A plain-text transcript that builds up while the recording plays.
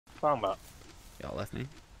Talking about. Y'all left me.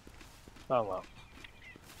 Talking about.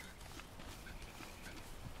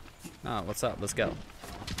 Oh, what's up? Let's go.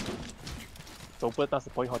 Stupid, not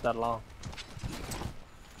supposed to hold that long.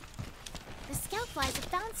 The scout flies have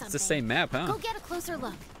found something. It's the same map, huh? Go get a closer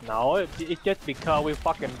look. No, it's just because we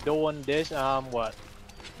fucking doing this, what?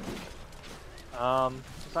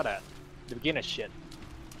 What's that? The beginner shit.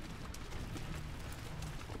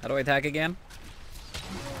 How do I attack again?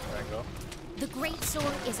 There you go. The great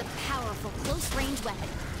sword is a powerful close-range weapon.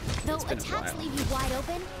 Though It's been a attacks while. leave you wide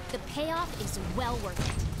open, the payoff is well worth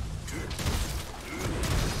it.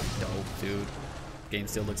 Dope, dude. Game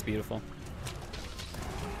still looks beautiful.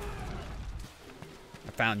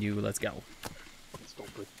 I found you. Let's go.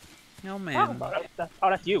 Stupid. No, Oh, man. oh,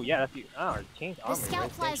 that's you. Yeah, that's you. Oh, change The armor. scout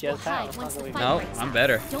Right? flies Same will shit as hide how. once the Fuck fight No, breaks I'm out.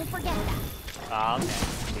 better. Don't forget that. Ah,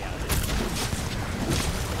 okay. Yeah.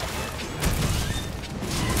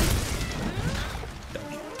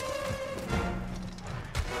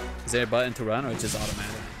 Is there a button to run or it's just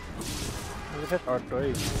automatic? Look at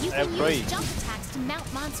R3. You can F3. use jump attacks to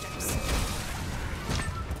mount monsters.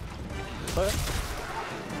 But,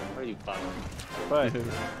 Where are you fucking? but.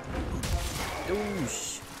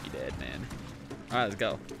 Oosh. You dead, man. Alright, let's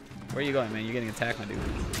go. Where are you going, man? You're getting attacked, my dude.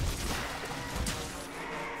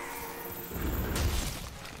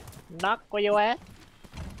 Knock where you at?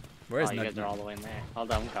 Where is Oh, you guys Nug? are all the way in there.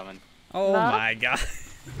 Hold on, I'm coming. Oh Nug? my god.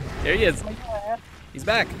 There he is. He's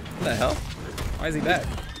back. What the hell? Why is he back?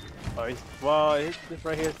 Oh, he's just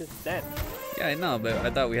right here, just dead. Yeah, I know, but I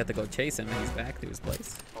thought we had to go chase him and he's back to his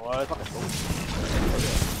place. Oh, it's fucking cool.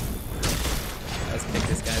 Let's kick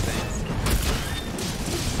this guy's ass.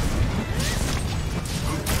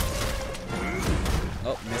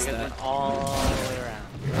 Oh, missed You guys that. went all the way around.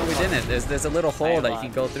 No, we didn't. There's a little hole that you lost.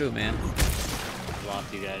 can go through, man. I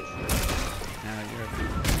lost you guys. Now you're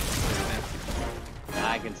Nah,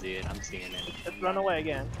 I can see it. I'm seeing it. Let's run away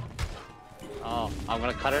again. Oh, I'm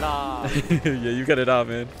gonna cut it off. Yeah, you got it out,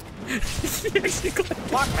 man.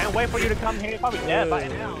 Fuck, man, wait for you to come here. You're probably dead by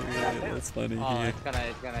now. That's funny. Oh, Yeah. it's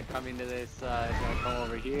gonna come into this. It's gonna come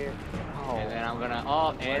over here, Oh. and then I'm gonna.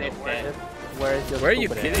 Oh, and it's dead. Where is your Where are you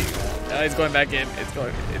stupid kidding? ass? Oh, it's going back in. It's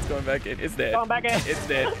going back in. It's dead. Going back in. It's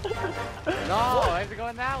dead. No, why is it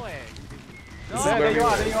going that way? This is There, where there we you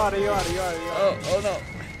are, were. there you are, there you are, there you are, there you are. Oh no.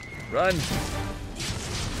 Run.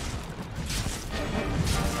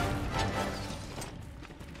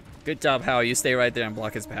 Good job, Hal. You stay right there and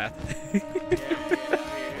block his path.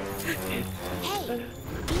 Hey,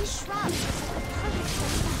 these shrubs are the perfect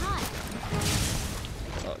place to hide.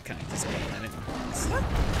 Oh, can I just go in it?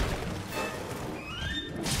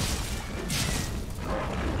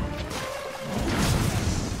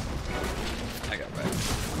 I got right.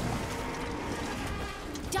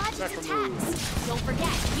 Dodge his attacks. Don't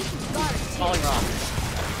forget, you can guard too. Falling rock.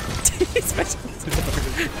 Special.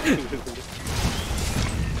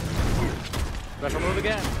 Special move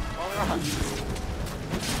again. Falling rock.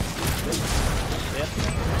 Yep.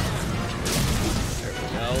 There we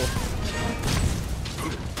go.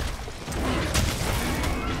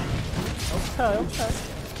 Okay, okay.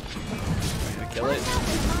 We're gonna kill Watch it. out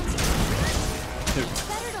for the monster. It's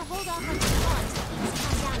better to hold off on the spawns till things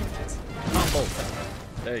calm down a bit. Combo.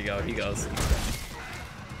 There you go. He goes.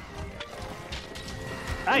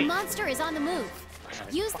 The Hey! monster is on the move.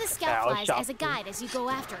 Use the scout flies as a guide as you go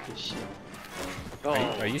after it. Go.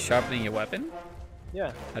 Are you sharpening your weapon?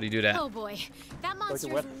 Yeah. How do you do that? Oh boy, that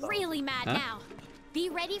monster's whetstone. really mad Huh? now. Be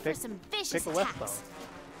ready for Pick- some Pick vicious a attacks. whetstone.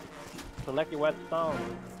 Select your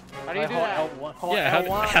whetstone. How do you do that? Hold L1, Yeah,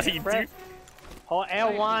 L1 how do you press, do? Hold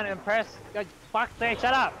L1 and press. Fuck sake,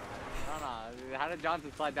 shut up! No. How did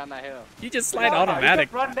Johnson slide down that hill? You just slide No, automatic.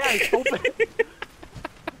 You just run down, you stupid.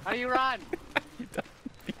 How do you run?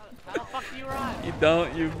 How the fuck do you run? You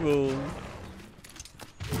don't, you fool.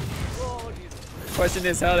 Oh, Jesus. Question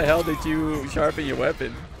is, how the hell did you sharpen your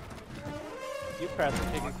weapon? You press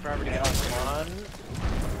L1,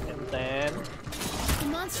 and then The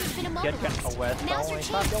monster's been get immobilized. a whetstone Now's your and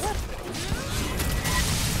sharp your chance. weapon.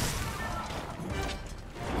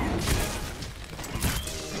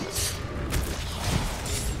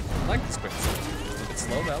 I like this script. It's a little bit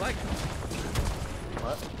slow, but I like it.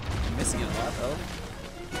 What? I'm missing it a lot, though.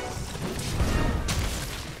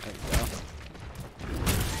 There we go.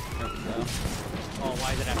 There we go. Oh,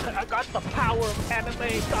 why did I? I got the power of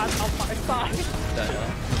anime God on my side. What the hell?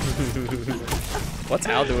 What's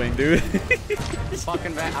Al doing, dude?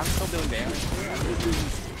 Fucking back. I'm still doing damage.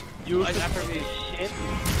 You It's after me. shit.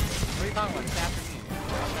 What are you talking about? It's after me.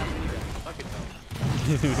 It's after you guys. Fuck it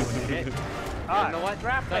though. Ah, You know what?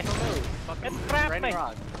 Grab me. Special move. Fucking It's grab raining me.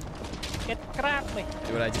 rod. It grabbed me.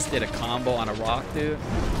 Dude, I just did a combo on a rock, dude.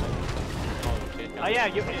 Oh yeah,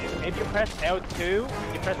 if you press L2,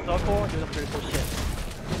 you press circle, do some pretty cool shit.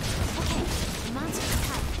 Okay, the monster's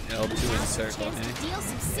cut. L2 Now's your insert, chance okay. to deal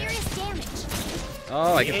some serious damage.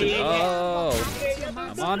 Oh, I can do. Oh, Your I'm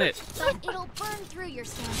monster, on it. but it'll burn through your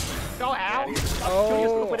stamina. Go out.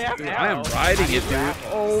 Oh, dude, I am riding it, dude.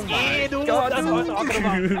 Oh my god, That's what I'm talking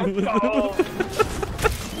about. Let's go.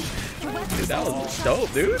 Your weapon Dude, that was size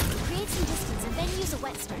dope, dude. Create some distance and then use a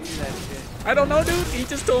wet spray. I don't know, dude. He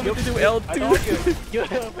just told me to do I told L2. you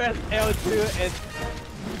press L2 and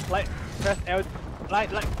like press L like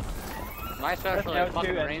My press special is L2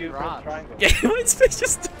 fucking and range do press rocks. triangle. Yeah, my space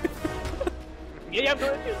just. Yeah, I'm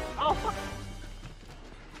doing it. Oh fuck.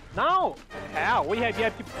 No! How? We have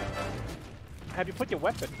you put your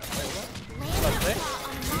weapon? Wait, what? Land Like your this? claw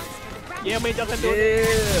on a monster to grab Yeah, it. me doesn't do it.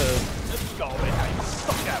 Yeah. Let's go, man.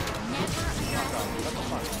 Fuck that. Never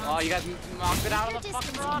underestimate. Oh, you guys knocked it out Keep of the your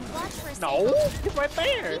fucking distance rock. and watch for a No, safe. it's right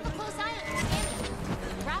there. Keep a close eye on your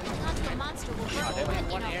stamina. Grappling onto the monster will burn They a went hit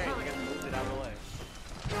in one in a area, you hurry. guys moved it out of the way.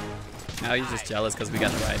 Now he's just jealous because we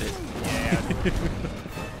got to ride it. Yeah.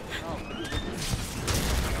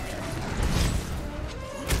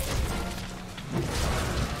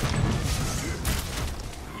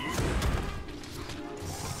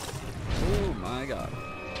 Oh my god.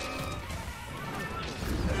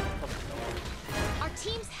 Our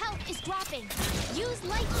team's health is dropping. Use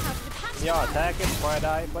lighthouse to patch Y'all the damage. attacking? Why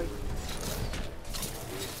die, please?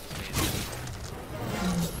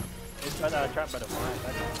 It's trapped by the wire.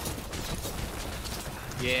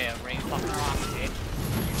 Yeah, rain fucking rock, bitch.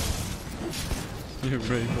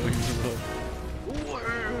 Rainbow Hero.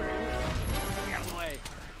 Get out of the way.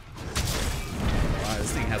 Wow,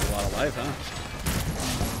 this thing has a lot of life, huh?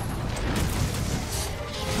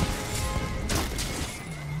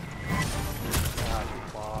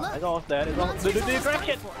 Look, It's almost dead. It's almost. Do monster's you grab almost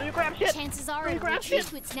shit? done for. Do you grab shit? Chances are Do you it'll grab retreat shit?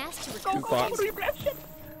 to its nest to Go, recuperate. go, do you grab shit?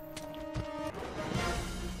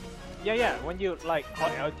 Yeah. When you like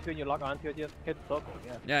hold L2 and you lock onto it, just hit circle.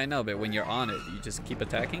 Yeah. Yeah, I know, but when you're on it, you just keep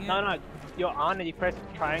attacking it? No, you're on it. You press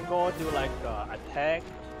triangle, do like attack.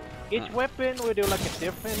 Each weapon will do like a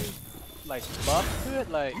different like buff to it.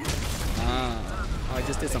 Like Ah. Oh, I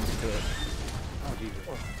just did something to it. oh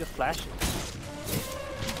Jesus, just flash it.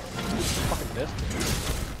 Fucking missed.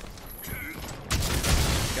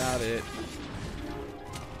 Got it.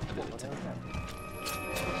 I did it.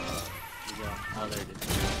 Oh, there it is.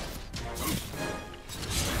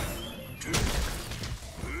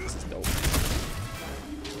 This is dope.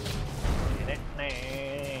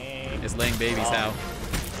 It's laying babies now.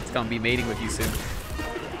 It's gonna be mating with you soon.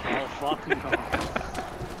 Oh fuck no.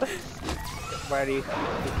 Ready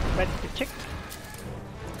to chick.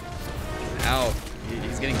 Ow.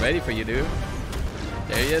 He's getting ready for you, dude.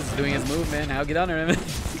 There he is, doing his move, man. Now get under him.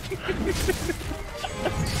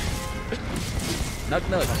 Nut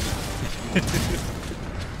nut.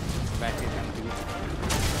 Back here, kind of dude.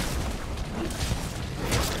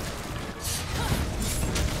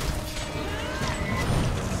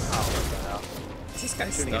 Is this guy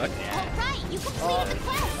stuck? All right, you completed the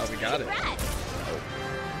quest. Oh, we got it. Congrats.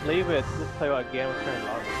 Leave it. Let's play again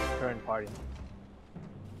with current party.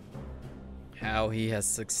 How he has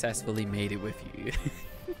successfully made it with you.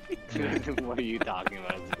 What are you talking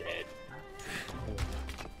about? It's dead.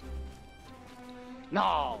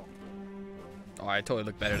 No! Oh, I totally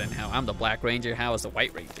look better than Hal. I'm the Black Ranger. Hal is the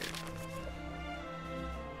White Ranger.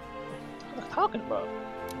 What am I talking about?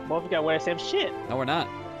 Both got wear the same shit. No, we're not.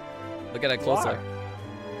 Look at it closer.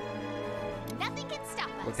 Nothing can stop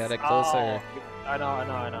us. Look at it closer. Oh, I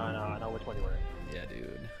know which one you were. Yeah,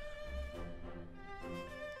 dude.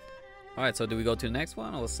 Alright, so do we go to the next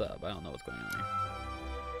one or what's up? I don't know what's going on here.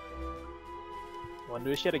 Wanna do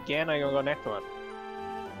this shit again or you gonna go next one?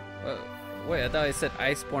 Wait, I thought it said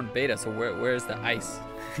IceBorne beta, so where's the ice?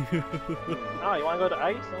 Oh, you wanna go to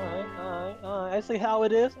ice? Alright. I see how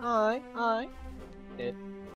it is. Alright.